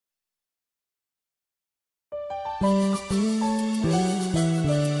Good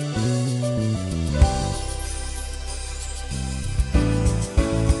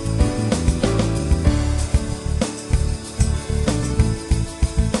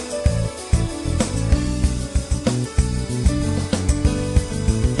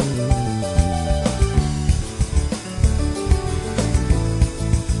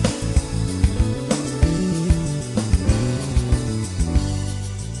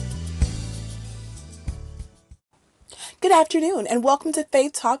afternoon, and welcome to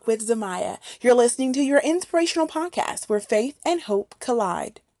Faith Talk with Zamaya. You're listening to your inspirational podcast where faith and hope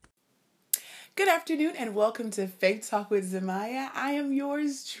collide. Good afternoon, and welcome to Faith Talk with Zamaya. I am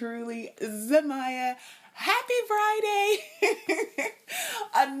yours truly, Zamaya. Happy Friday!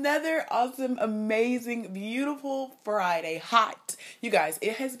 Another awesome, amazing, beautiful Friday. Hot. You guys,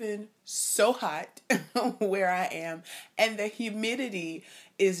 it has been so hot where I am, and the humidity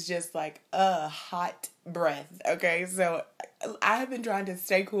is just like a hot breath. Okay, so I have been trying to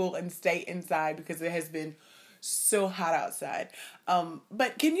stay cool and stay inside because it has been so hot outside.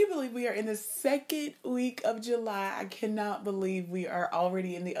 But can you believe we are in the second week of July? I cannot believe we are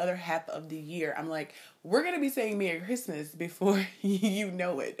already in the other half of the year. I'm like, we're going to be saying Merry Christmas before you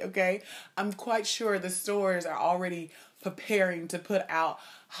know it, okay? I'm quite sure the stores are already preparing to put out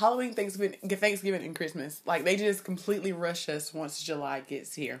Halloween, Thanksgiving, and Christmas. Like, they just completely rush us once July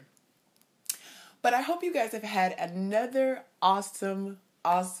gets here. But I hope you guys have had another awesome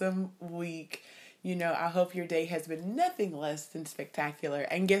week. You know, I hope your day has been nothing less than spectacular.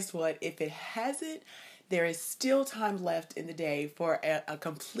 And guess what? If it hasn't, there is still time left in the day for a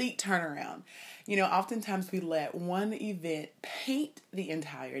complete turnaround. You know, oftentimes we let one event paint the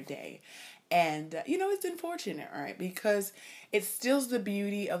entire day. And, it's unfortunate, right? Because it steals the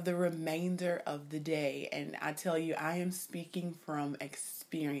beauty of the remainder of the day. And I tell you, I am speaking from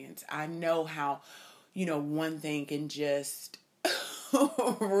experience. I know how, one thing can just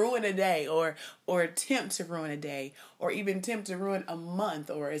ruin a day or attempt to ruin a day or even attempt to ruin a month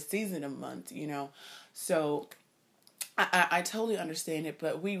or a season of month, So I totally understand it,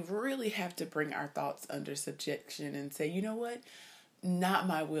 but we really have to bring our thoughts under subjection and say, you know what? Not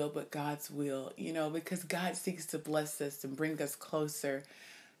my will, but God's will, because God seeks to bless us and bring us closer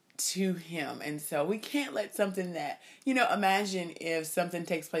to Him. And so we can't let something that, imagine if something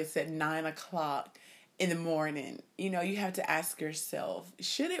takes place at 9:00 in the morning, you have to ask yourself,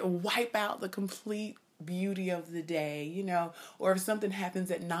 should it wipe out the complete beauty of the day, or if something happens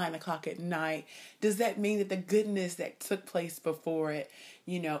at 9:00 at night, does that mean that the goodness that took place before it,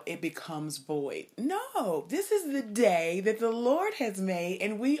 it becomes void? No, this is the day that the Lord has made,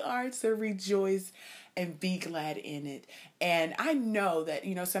 and we are to rejoice and be glad in it. And I know that,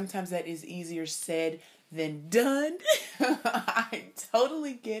 sometimes that is easier said than done. I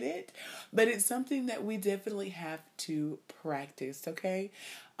totally get it, but it's something that we definitely have to practice, okay?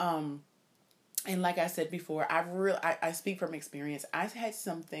 And like I said before, I speak from experience. I've had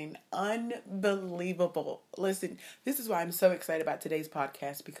something unbelievable. Listen, this is why I'm so excited about today's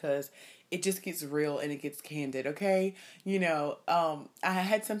podcast, because it just gets real and it gets candid, okay? I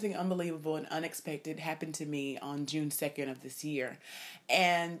had something unbelievable and unexpected happen to me on June 2nd of this year.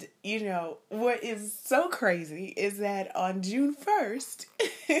 And, what is so crazy is that on June 1st,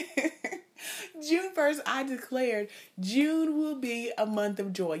 I declared June will be a month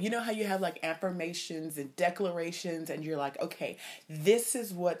of joy. You know how you have like affirmations and declarations and you're like, okay, this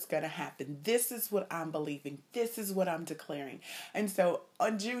is what's going to happen. This is what I'm believing. This is what I'm declaring. And so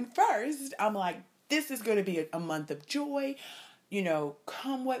on June 1st, I'm like, this is going to be a month of joy.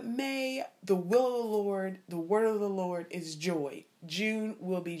 Come what may, the will of the Lord, the word of the Lord is joy. June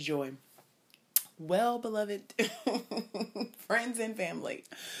will be joy. Well, beloved friends and family,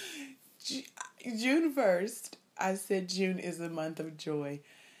 June 1st, I said June is a month of joy.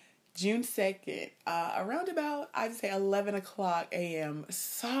 June 2nd, around about, I'd say 11:00 a.m.,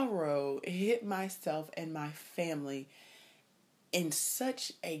 sorrow hit myself and my family in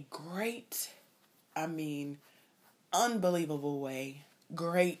such a great, unbelievable way.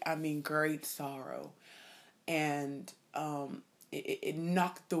 Great sorrow. And it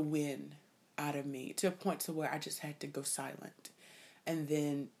knocked the wind out of me to a point to where I just had to go silent. And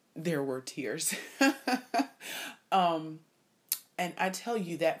then there were tears. And I tell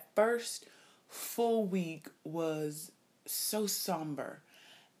you, that first full week was so somber.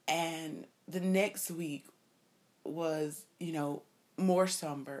 And the next week was, more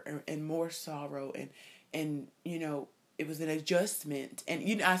somber and more sorrow. And it was an adjustment.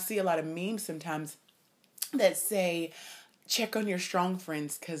 And, I see a lot of memes sometimes that say, check on your strong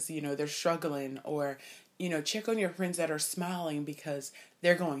friends because, they're struggling, or, check on your friends that are smiling because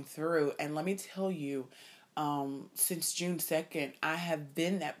they're going through. And let me tell you, Since June 2nd, I have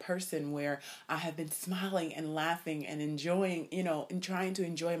been that person where I have been smiling and laughing and enjoying, and trying to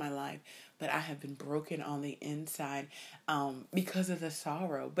enjoy my life. But I have been broken on the inside because of the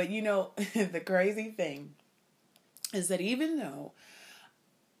sorrow. But the crazy thing is that even though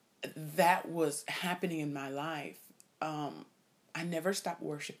that was happening in my life, I never stopped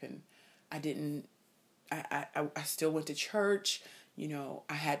worshiping. I didn't, I still went to church.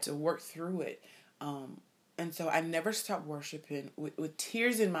 I had to work through it. And so I never stopped worshiping with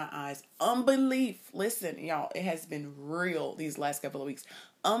tears in my eyes. Unbelief. Listen, y'all, it has been real these last couple of weeks.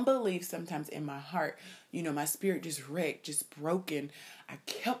 Unbelief sometimes in my heart. My spirit just wrecked, just broken. I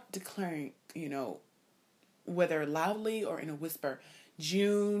kept declaring, whether loudly or in a whisper,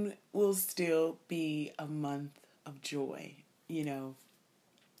 June will still be a month of joy, And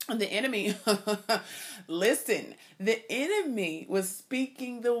the enemy, listen, the enemy was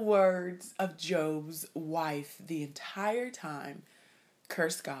speaking the words of Job's wife the entire time.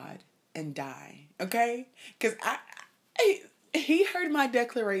 Curse God and die. Okay? Because he heard my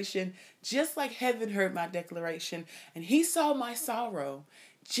declaration just like heaven heard my declaration. And he saw my sorrow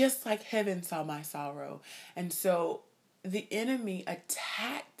just like heaven saw my sorrow. And so the enemy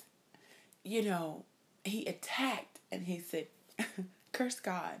attacked, he attacked and he said, curse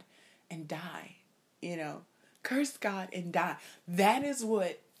God and die, curse God and die. That is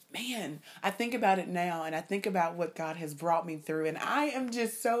what, man, I think about it now and I think about what God has brought me through. And I am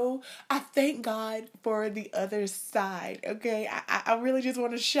just I thank God for the other side. Okay. I really just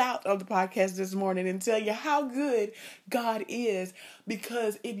want to shout on the podcast this morning and tell you how good God is,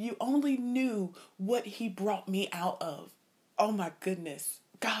 because if you only knew what he brought me out of, oh my goodness,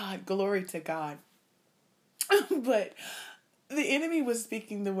 God, glory to God. But the enemy was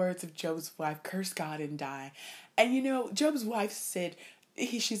speaking the words of Job's wife, curse God and die. And Job's wife said,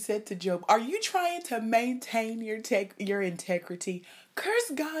 she said to Job, are you trying to maintain your integrity?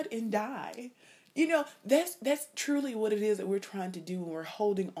 Curse God and die. That's truly what it is that we're trying to do when we're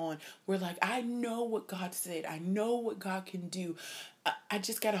holding on. We're like, I know what God said. I know what God can do. I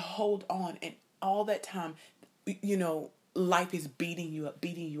just got to hold on. And all that time, life is beating you up,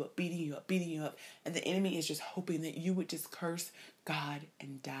 beating you up, beating you up, beating you up. And the enemy is just hoping that you would just curse God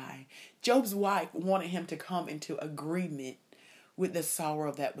and die. Job's wife wanted him to come into agreement with the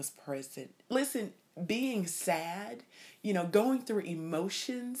sorrow that was present. Listen, being sad, going through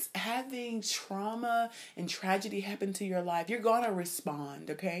emotions, having trauma and tragedy happen to your life, you're going to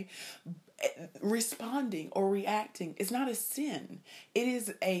respond, okay? Responding or reacting is not a sin. It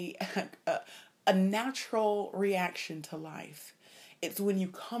is a natural reaction to life. It's when you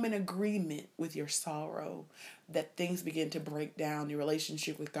come in agreement with your sorrow that things begin to break down. Your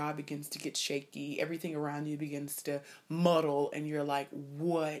relationship with God begins to get shaky. Everything around you begins to muddle. And you're like,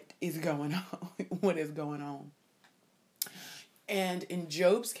 what is going on? What is going on? And in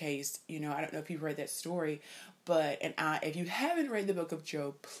Job's case, I don't know if you've read that story, but if you haven't read the book of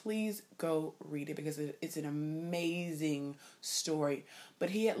Job, please go read it, because it's an amazing story.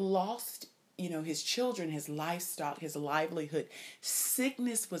 But he had lost his children, his livestock, his livelihood.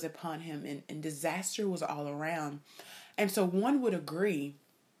 Sickness was upon him and disaster was all around. And so one would agree,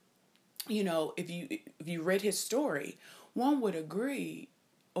 if you read his story, one would agree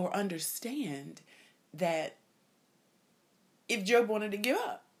or understand that if Job wanted to give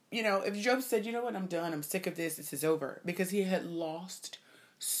up, if Job said, you know what, I'm done, I'm sick of this is over, because he had lost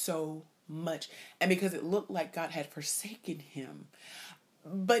so much and because it looked like God had forsaken him.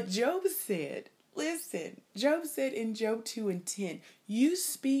 But Job said in Job 2:10, you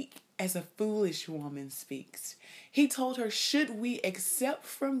speak as a foolish woman speaks. He told her, should we accept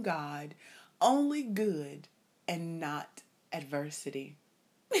from God only good and not adversity?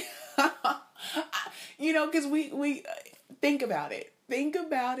 Because we think about it.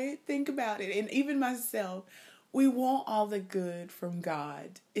 And even myself, we want all the good from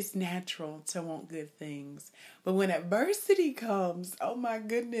God. It's natural to want good things. But when adversity comes, oh my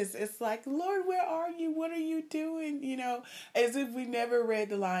goodness, it's like, Lord, where are you? What are you doing? As if we never read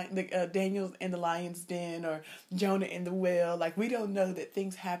Daniel in the lion's den or Jonah in the well. Like, we don't know that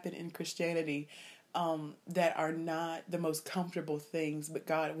things happen in Christianity that are not the most comfortable things, but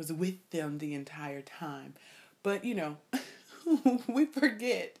God was with them the entire time. But, we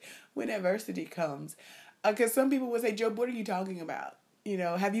forget when adversity comes. Because some people would say, Job, what are you talking about?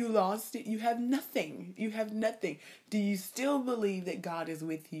 Have you lost it? You have nothing. You have nothing. Do you still believe that God is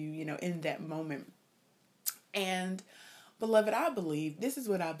with you, in that moment? And beloved, this is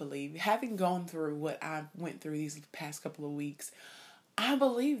what I believe. Having gone through what I went through these past couple of weeks, I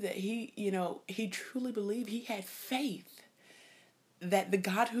believe that he truly believed, he had faith that the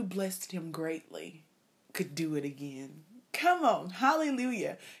God who blessed him greatly could do it again. Come on,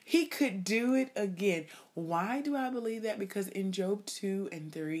 hallelujah. He could do it again. Why do I believe that? Because in Job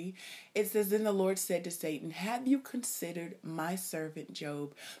 2:3, it says, Then the Lord said to Satan, Have you considered my servant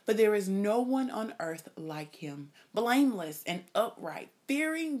Job? For there is no one on earth like him, blameless and upright,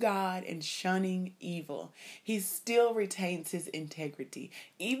 fearing God and shunning evil. He still retains his integrity,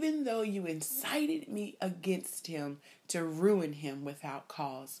 even though you incited me against him to ruin him without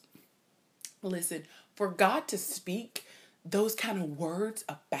cause. Listen, for God to speak those kind of words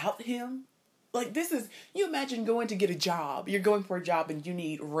about him, like this is, you imagine going to get a job. You're going for a job and you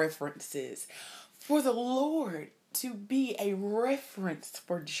need references. For the Lord to be a reference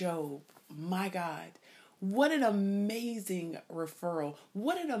for Job, my God, what an amazing referral.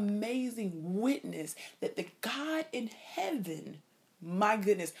 What an amazing witness that the God in heaven, my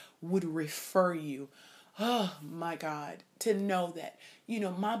goodness, would refer you. Oh, my God, to know that,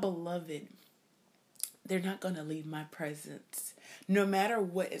 my beloved, they're not going to leave my presence. No matter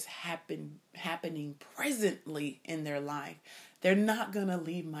what is happening presently in their life, they're not going to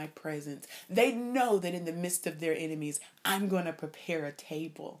leave my presence. They know that in the midst of their enemies, I'm going to prepare a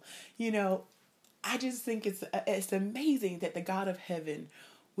table. I just think it's amazing that the God of heaven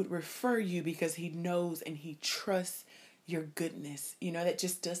would refer you because he knows and he trusts your goodness. That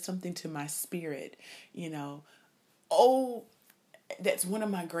just does something to my spirit. Oh, that's one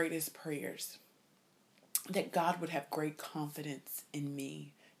of my greatest prayers. That God would have great confidence in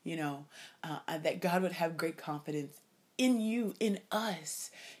me, that God would have great confidence in you, in us.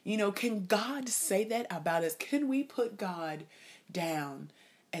 Can God say that about us? Can we put God down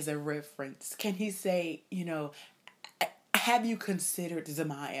as a reference? Can he say, have you considered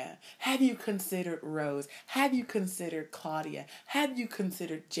Zemiah? Have you considered Rose? Have you considered Claudia? Have you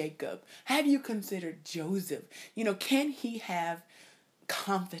considered Jacob? Have you considered Joseph? Can he have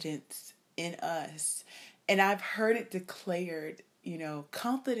confidence in us? And I've heard it declared,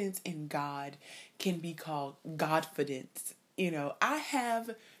 confidence in God can be called Godfidence. I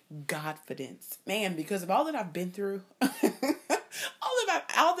have Godfidence, man, because of all that I've been through,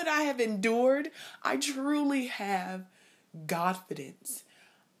 all that I have endured, I truly have Godfidence.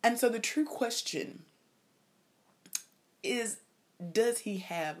 And so the true question is, does he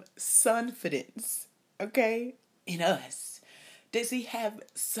have sonfidence, okay, in us? Does he have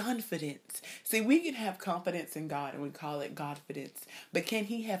sonfidence? See, we can have confidence in God and we call it Godfidence, but can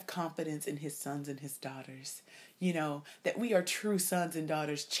he have confidence in his sons and his daughters? That we are true sons and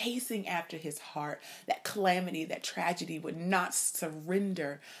daughters chasing after his heart. That calamity, that tragedy would not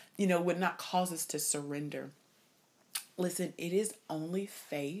surrender, would not cause us to surrender. Listen, it is only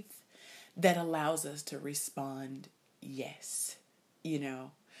faith that allows us to respond yes,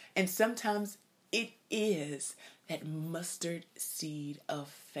 and sometimes it is that mustard seed of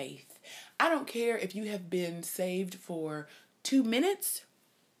faith. I don't care if you have been saved for 2 minutes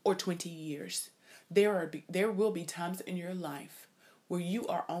or 20 years. There will be times in your life where you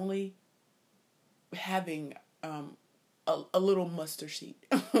are only having a little mustard seed.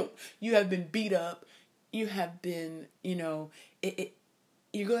 You have been beat up. You have been,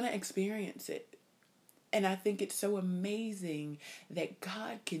 you're going to experience it. And I think it's so amazing that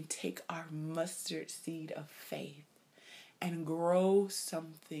God can take our mustard seed of faith and grow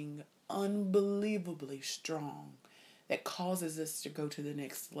something unbelievably strong that causes us to go to the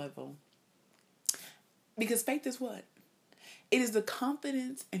next level. Because faith is what? It is the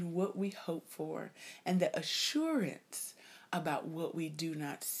confidence in what we hope for and the assurance about what we do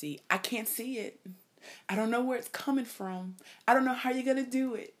not see. I can't see it. I don't know where it's coming from. I don't know how you're going to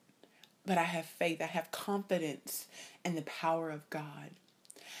do it. But I have faith. I have confidence in the power of God.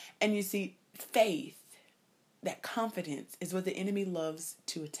 And you see, faith, that confidence, is what the enemy loves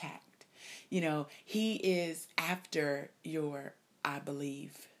to attack. He is after your I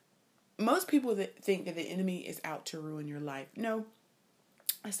believe. Most people that think that the enemy is out to ruin your life. No,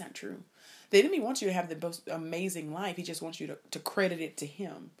 that's not true. The enemy wants you to have the most amazing life. He just wants you to credit it to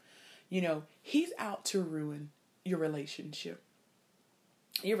him. He's out to ruin your relationship.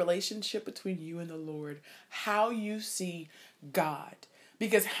 Your relationship between you and the Lord, how you see God.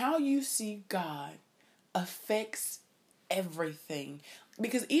 Because how you see God affects everything.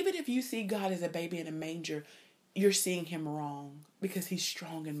 Because even if you see God as a baby in a manger, you're seeing him wrong because he's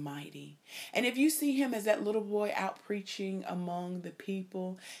strong and mighty. And if you see him as that little boy out preaching among the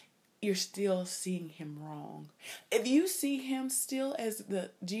people, you're still seeing him wrong. If you see him still as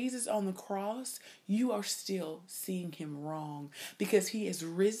the Jesus on the cross, you are still seeing him wrong, because he is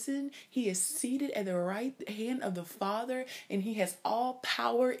risen, he is seated at the right hand of the Father, and he has all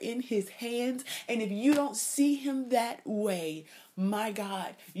power in his hands. And if you don't see him that way, my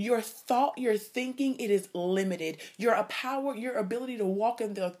God, your thought, your thinking, it is limited. Your power, your ability to walk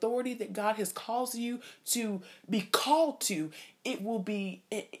in the authority that God has caused you to be called to, it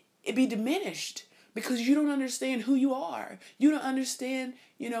be diminished, because you don't understand who you are. You don't understand,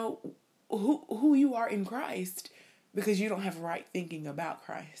 who you are in Christ, because you don't have right thinking about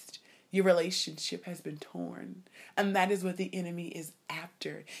Christ. Your relationship has been torn. And that is what the enemy is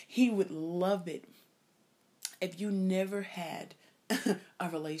after. He would love it if you never had a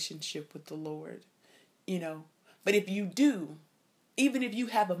relationship with the Lord, But if you do, even if you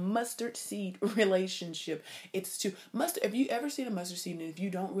have a mustard seed relationship, if you ever seen a mustard seed, and if you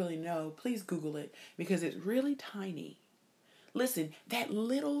don't really know, please Google it, because it's really tiny. Listen, that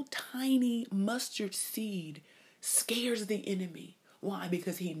little tiny mustard seed scares the enemy. Why?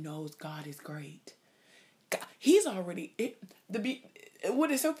 Because he knows God is great. God, he's already,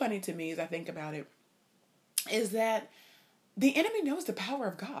 what is so funny to me as I think about it, is that the enemy knows the power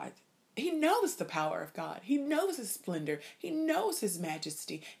of God. He knows the power of God. He knows his splendor. He knows his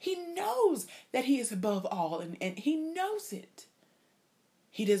majesty. He knows that he is above all, and he knows it.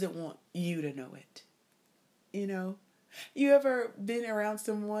 He doesn't want you to know it. You ever been around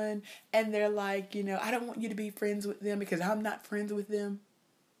someone and they're like, I don't want you to be friends with them because I'm not friends with them?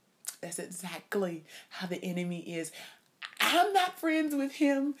 That's exactly how the enemy is. I'm not friends with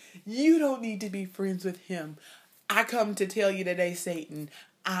him. You don't need to be friends with him. I come to tell you today, Satan,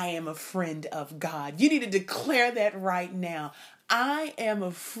 I am a friend of God. You need to declare that right now. I am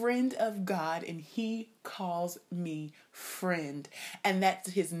a friend of God, and he calls me friend. And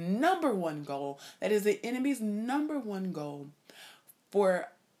that's his number one goal. That is the enemy's number one goal, for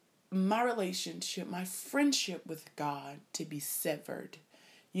my relationship, my friendship with God to be severed.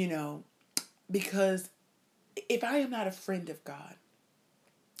 Because if I am not a friend of God,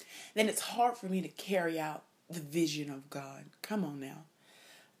 then it's hard for me to carry out the vision of God. Come on now.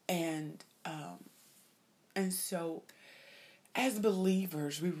 And so as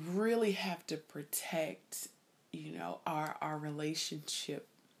believers, we really have to protect, our relationship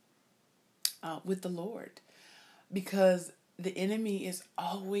with the Lord, because the enemy is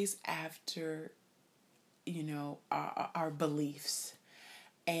always after, our beliefs.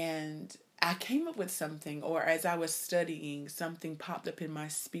 And I came up with something, or as I was studying, something popped up in my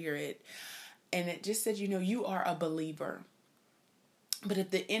spirit, and it just said, you are a believer. But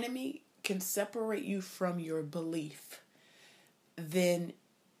if the enemy can separate you from your belief, then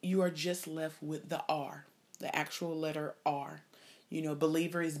you are just left with the R, the actual letter R.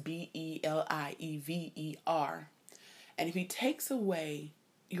 Believer is Believer. And if he takes away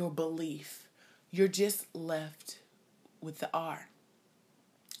your belief, you're just left with the R.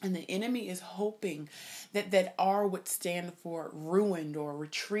 And the enemy is hoping that R would stand for ruined or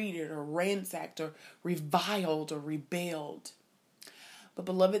retreated or ransacked or reviled or rebelled. But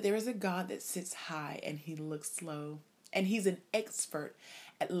beloved, there is a God that sits high and he looks low. And he's an expert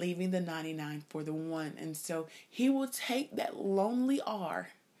at leaving the 99 for the one. And so he will take that lonely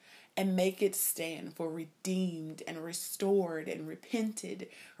R and make it stand for redeemed and restored and repented,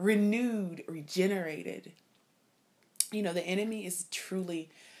 renewed, regenerated. The enemy is truly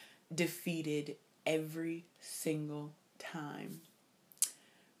defeated every single time.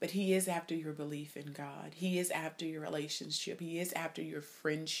 But he is after your belief in God. He is after your relationship. He is after your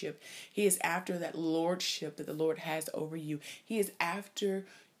friendship. He is after that lordship that the Lord has over you. He is after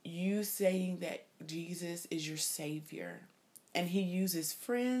you saying that Jesus is your Savior. And he uses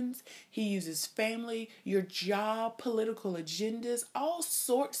friends, he uses family, your job, political agendas, all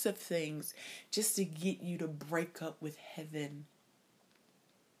sorts of things just to get you to break up with heaven.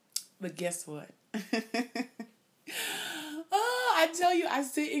 But guess what? I tell you, I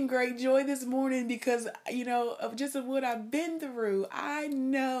sit in great joy this morning because, of what I've been through. I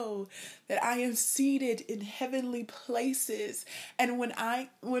know that I am seated in heavenly places. And when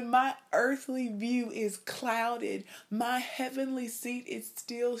my earthly view is clouded, my heavenly seat is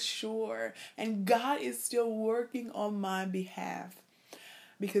still sure. And God is still working on my behalf.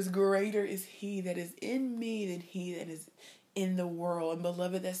 Because greater is he that is in me than he that is in the world. And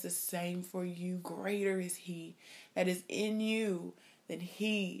beloved, that's the same for you. Greater is he that is in you than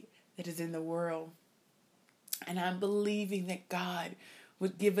he that is in the world. And I'm believing that God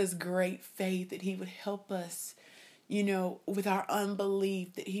would give us great faith, that he would help us, with our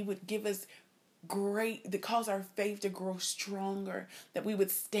unbelief, that he would give us that cause our faith to grow stronger, that we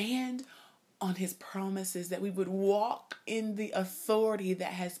would stand on his promises, that we would walk in the authority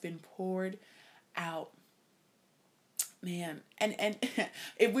that has been poured out. Man, and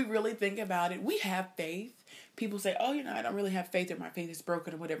if we really think about it, we have faith. People say, oh, I don't really have faith, or my faith is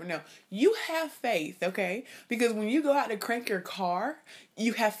broken, or whatever. No, you have faith, okay? Because when you go out to crank your car,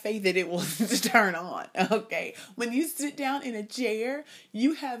 you have faith that it will turn on, okay? When you sit down in a chair,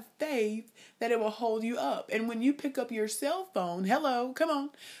 you have faith that it will hold you up. And when you pick up your cell phone, hello, come on.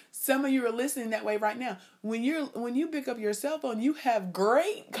 Some of you are listening that way right now. When you pick up your cell phone, you have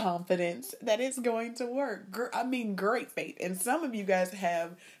great confidence that it's going to work. Great faith. And some of you guys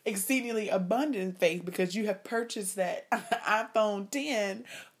have exceedingly abundant faith because you have purchased that iPhone 10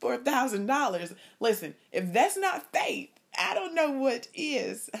 for $1,000. Listen, if that's not faith, I don't know what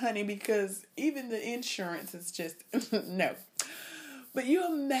is, honey, because even the insurance is just no. But you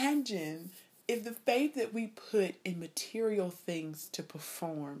imagine if the faith that we put in material things to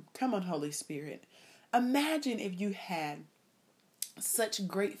perform, come on, Holy Spirit, imagine if you had such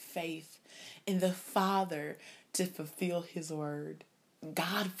great faith in the Father to fulfill his word.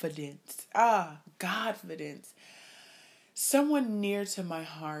 Godfidence. Godfidence. Someone near to my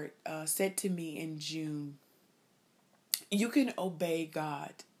heart said to me in June, you can obey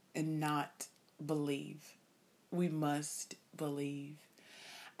God and not believe. We must believe.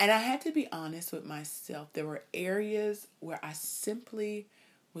 And I had to be honest with myself. There were areas where I simply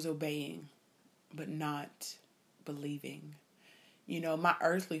was obeying, but not believing. My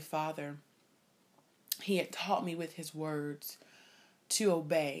earthly father, he had taught me with his words to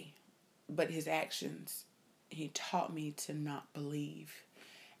obey, but his actions, he taught me to not believe.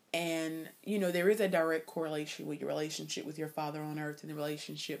 And, there is a direct correlation with your relationship with your Father on earth and the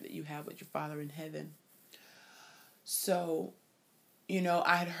relationship that you have with your Father in heaven. So,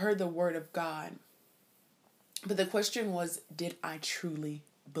 I had heard the word of God, but the question was, did I truly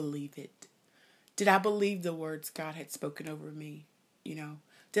believe it? Did I believe the words God had spoken over me?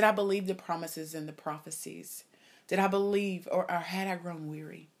 Did I believe the promises and the prophecies? Did I believe, or had I grown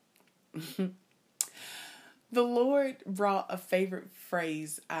weary? The Lord brought a favorite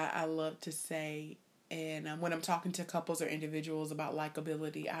phrase I love to say, and when I'm talking to couples or individuals about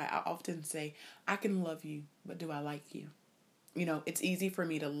likability, I often say, I can love you, but do I like you? It's easy for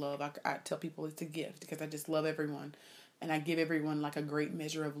me to love. I tell people it's a gift because I just love everyone. And I give everyone like a great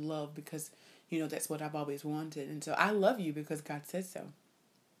measure of love because, that's what I've always wanted. And so I love you because God said so.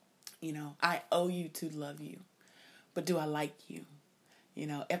 I owe you to love you. But do I like you?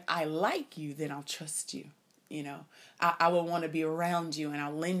 If I like you, then I'll trust you. I will want to be around you and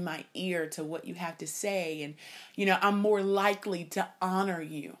I'll lend my ear to what you have to say. And, I'm more likely to honor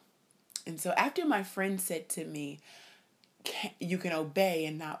you. And so after my friend said to me, you can obey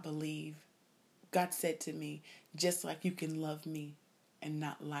and not believe, God said to me, just like you can love me and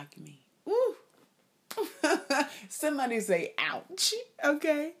not like me. Woo! Somebody say, ouch.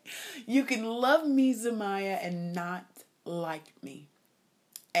 Okay? You can love me, Zemaiah, and not like me.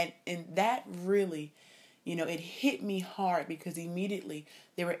 And that really, it hit me hard because immediately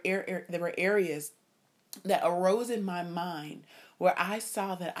there were areas that arose in my mind where I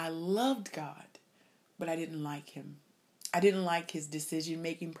saw that I loved God, but I didn't like him. I didn't like his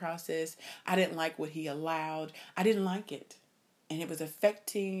decision-making process. I didn't like what he allowed. I didn't like it. And it was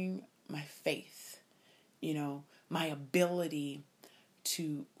affecting my faith, my ability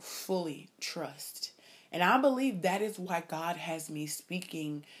to fully trust. And I believe that is why God has me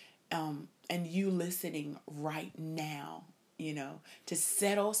speaking and you listening right now, to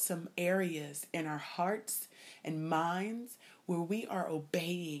settle some areas in our hearts and minds where we are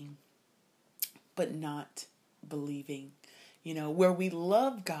obeying but not believing, where we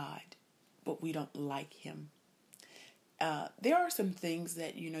love God but we don't like him. There are some things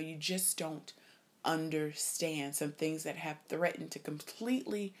that, you just don't understand, some things that have threatened to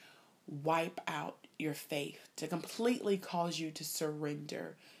completely wipe out your faith, to completely cause you to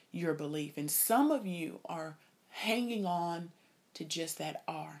surrender your belief. And some of you are hanging on to just that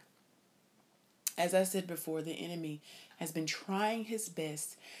R. As I said before, the enemy has been trying his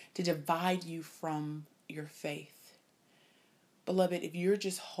best to divide you from your faith. Beloved, if you're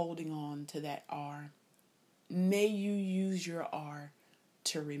just holding on to that R, may you use your R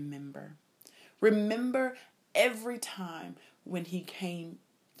to remember. Remember every time when he came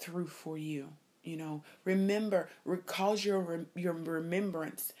through for you. Remember, cause your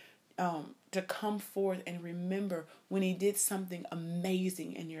remembrance to come forth and remember when he did something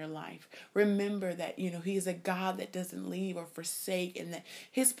amazing in your life. Remember that, he is a God that doesn't leave or forsake and that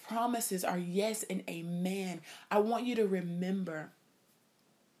his promises are yes and amen. I want you to remember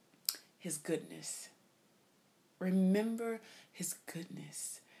his goodness. Remember his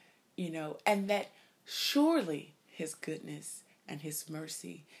goodness, and that surely his goodness and his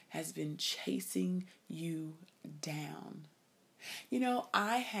mercy has been chasing you down.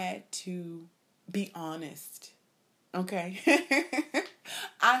 I had to be honest, okay?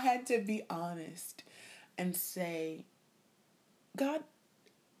 I had to be honest and say, God,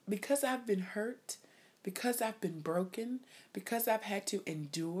 because I've been hurt, because I've been broken, because I've had to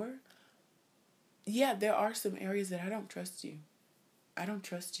endure, yeah, there are some areas that I don't trust you. I don't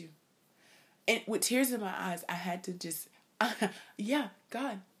trust you. And with tears in my eyes, I had to just, yeah,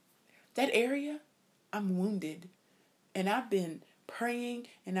 God, that area, I'm wounded. And I've been praying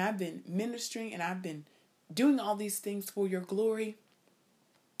and I've been ministering and I've been doing all these things for your glory.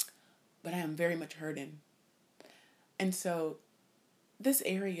 But I am very much hurting. And so this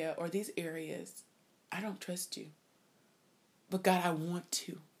area or these areas, I don't trust you. But God, I want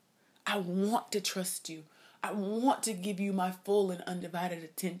to. I want to trust you. I want to give you my full and undivided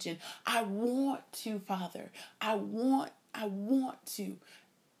attention. I want to, Father. I want to.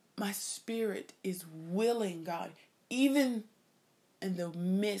 My spirit is willing, God, even in the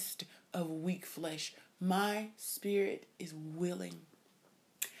midst of weak flesh. My spirit is willing.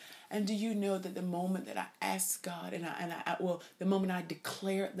 And do you know that the moment that I asked God, the moment I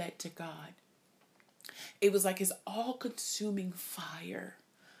declared that to God, it was like his all-consuming fire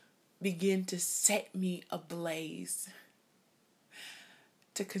began to set me ablaze,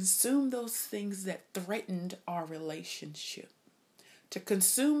 to consume those things that threatened our relationship, to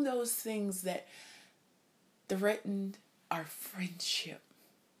consume those things that threatened our friendship.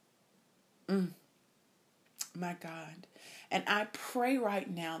 My God. And I pray right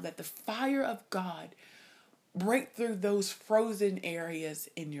now that the fire of God break through those frozen areas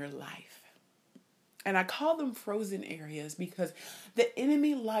in your life. And I call them frozen areas because the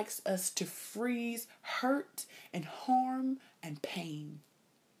enemy likes us to freeze hurt and harm and pain.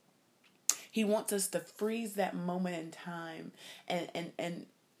 He wants us to freeze that moment in time and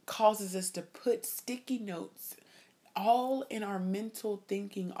causes us to put sticky notes all in our mental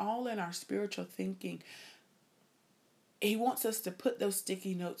thinking, all in our spiritual thinking. He wants us to put those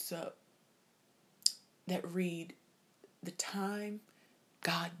sticky notes up that read, the time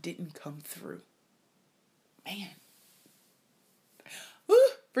God didn't come through. Man. Woo,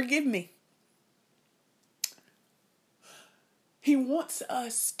 forgive me. He wants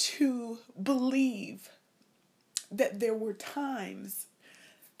us to believe that there were times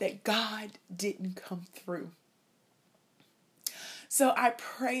that God didn't come through. So I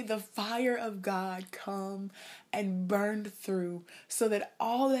pray the fire of God come and burn through so that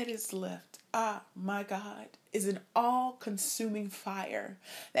all that is left, my God, is an all-consuming fire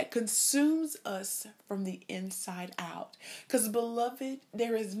that consumes us from the inside out. Because, beloved,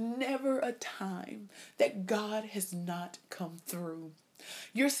 there is never a time that God has not come through.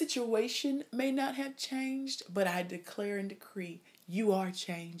 Your situation may not have changed, but I declare and decree you are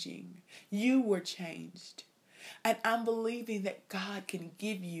changing. You were changed. And I'm believing that God can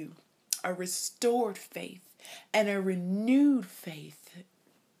give you a restored faith and a renewed faith.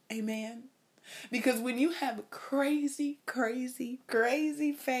 Amen. Because when you have crazy, crazy,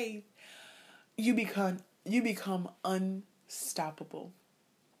 crazy faith, you become unstoppable.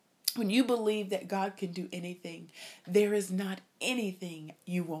 When you believe that God can do anything, there is not anything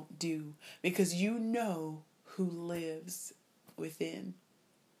you won't do because you know who lives within.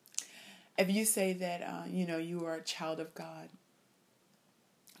 If you say that, you are a child of God,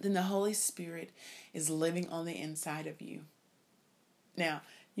 then the Holy Spirit is living on the inside of you. Now,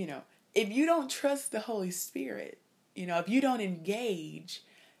 if you don't trust the Holy Spirit, if you don't engage,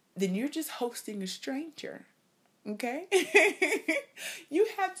 then you're just hosting a stranger. Okay? You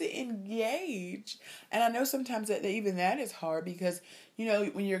have to engage. And I know sometimes that even that is hard because,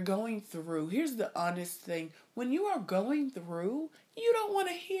 when you're going through, here's the honest thing. When you are going through, you don't want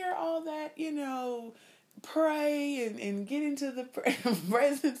to hear all that, pray and get into the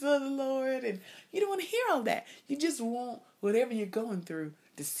presence of the Lord. And you don't want to hear all that. You just want whatever you're going through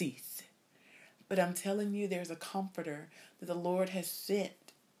to cease. But I'm telling you, there's a comforter that the Lord has sent.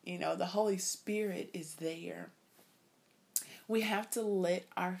 The Holy Spirit is there. We have to let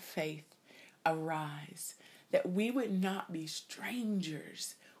our faith arise, that we would not be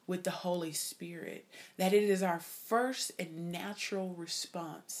strangers with the Holy Spirit, that it is our first and natural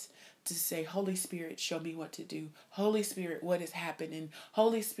response to say, Holy Spirit, show me what to do. Holy Spirit, what is happening?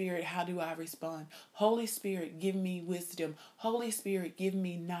 Holy Spirit, how do I respond? Holy Spirit, give me wisdom. Holy Spirit, give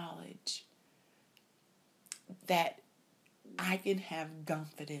me knowledge. That I can have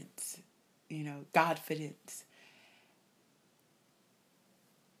confidence, Godfidence.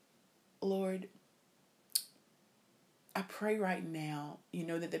 Lord, I pray right now,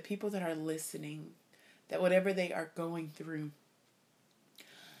 that the people that are listening, that whatever they are going through,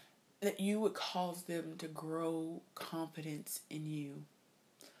 that you would cause them to grow confidence in you.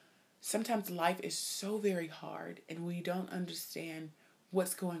 Sometimes life is so very hard and we don't understand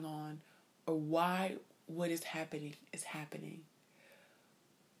what's going on or why what is happening is happening.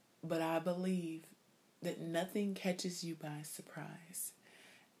 But I believe that nothing catches you by surprise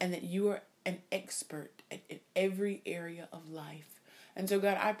and that you are an expert in every area of life. And so,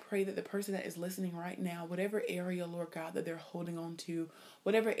 God, I pray that the person that is listening right now, whatever area, Lord God, that they're holding on to,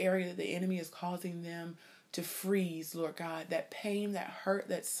 whatever area that the enemy is causing them to freeze, Lord God, that pain, that hurt,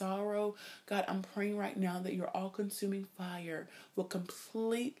 that sorrow, God, I'm praying right now that your all-consuming fire will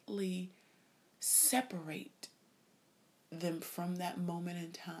completely separate them from that moment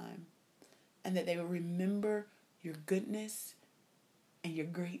in time, and that they will remember your goodness and your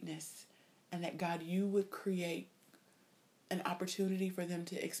greatness, and that, God, you would create an opportunity for them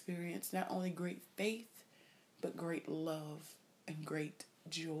to experience not only great faith, but great love and great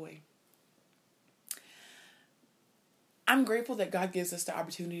joy. I'm grateful that God gives us the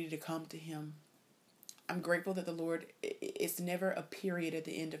opportunity to come to him. I'm grateful that the Lord, it's never a period at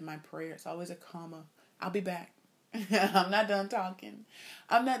the end of my prayer. It's always a comma. I'll be back. I'm not done talking.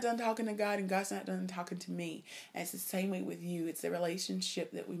 I'm not done talking to God, and God's not done talking to me. And it's the same way with you. It's the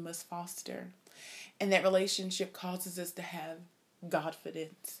relationship that we must foster. And that relationship causes us to have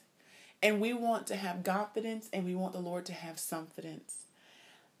Godfidence. And we want to have confidence, and we want the Lord to have somefidence.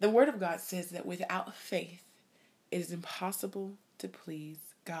 The Word of God says that without faith, it is impossible to please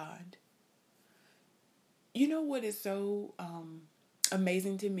God. You know what is so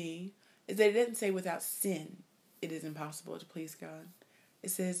amazing to me is that it doesn't say without sin, it is impossible to please God. It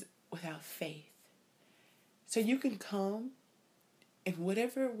says without faith. So you can come in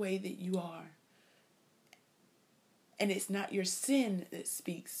whatever way that you are. And it's not your sin that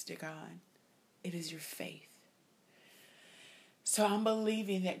speaks to God. It is your faith. So I'm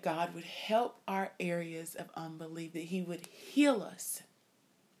believing that God would help our areas of unbelief, that he would heal us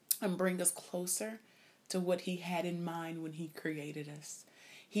and bring us closer to what he had in mind when he created us.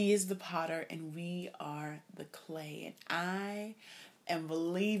 He is the potter and we are the clay. And I am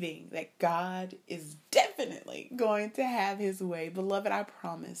believing that God is definitely going to have his way. Beloved, I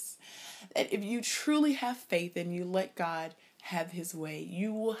promise that if you truly have faith and you let God have his way,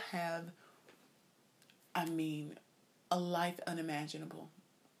 you will have, a life unimaginable.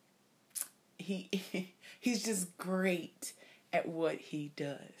 He's just great at what he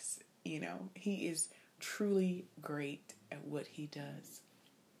does. He is truly great at what he does.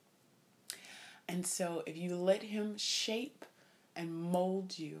 And so if you let him shape and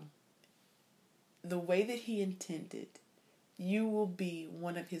mold you the way that he intended, you will be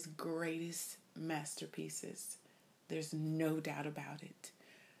one of his greatest masterpieces. There's no doubt about it.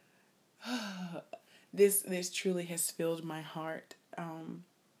 This truly has filled my heart,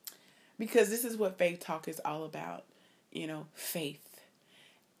 because this is what Faith Talk is all about, faith.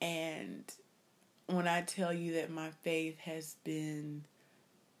 And when I tell you that my faith has been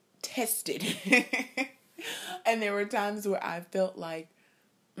tested, and there were times where I felt like,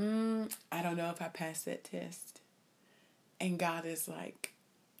 I don't know if I passed that test. And God is like,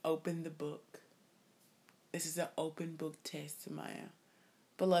 open the book. This is an open book test, Maya.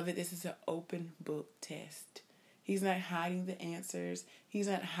 Beloved, this is an open book test. He's not hiding the answers. He's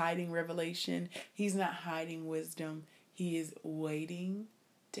not hiding revelation. He's not hiding wisdom. He is waiting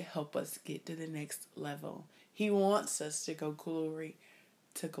to help us get to the next level. He wants us to go glory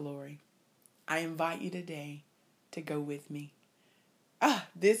to glory. I invite you today to go with me.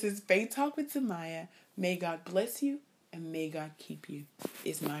 This is Faith Talk with Zamaya. May God bless you and may God keep you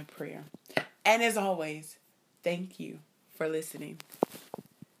is my prayer. And as always, thank you for listening.